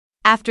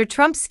After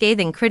Trump's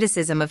scathing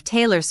criticism of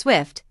Taylor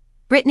Swift,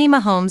 Brittany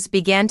Mahomes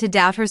began to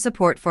doubt her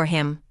support for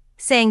him,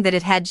 saying that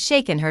it had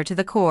shaken her to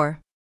the core.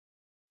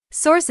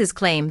 Sources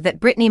claim that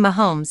Brittany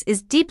Mahomes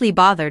is deeply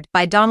bothered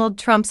by Donald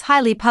Trump's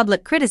highly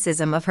public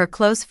criticism of her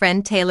close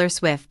friend Taylor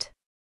Swift.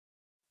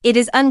 It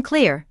is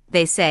unclear,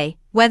 they say,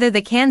 whether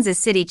the Kansas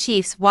City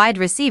Chiefs wide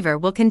receiver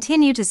will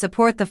continue to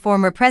support the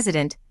former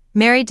president,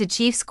 married to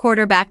Chiefs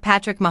quarterback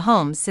Patrick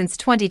Mahomes since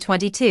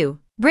 2022.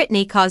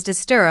 Brittany caused a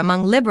stir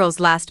among liberals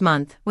last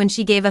month when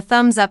she gave a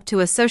thumbs up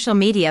to a social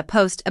media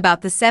post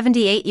about the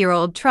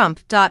 78-year-old Trump.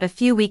 A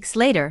few weeks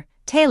later,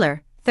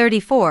 Taylor,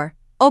 34,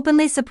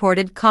 openly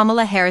supported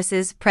Kamala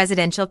Harris's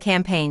presidential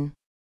campaign.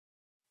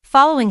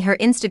 Following her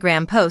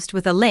Instagram post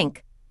with a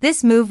link,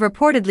 this move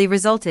reportedly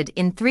resulted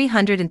in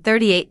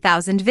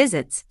 338,000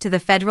 visits to the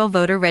federal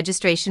voter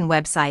registration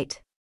website.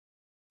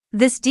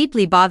 This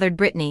deeply bothered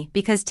Brittany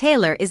because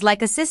Taylor is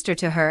like a sister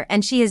to her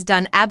and she has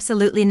done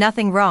absolutely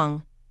nothing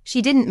wrong.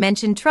 She didn't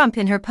mention Trump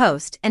in her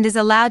post and is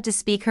allowed to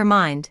speak her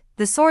mind.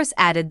 The source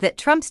added that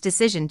Trump's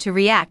decision to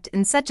react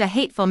in such a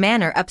hateful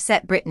manner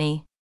upset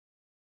Brittany.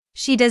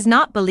 She does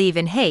not believe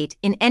in hate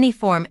in any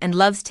form and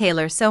loves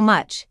Taylor so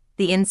much,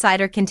 the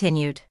insider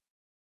continued.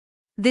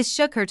 This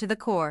shook her to the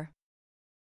core.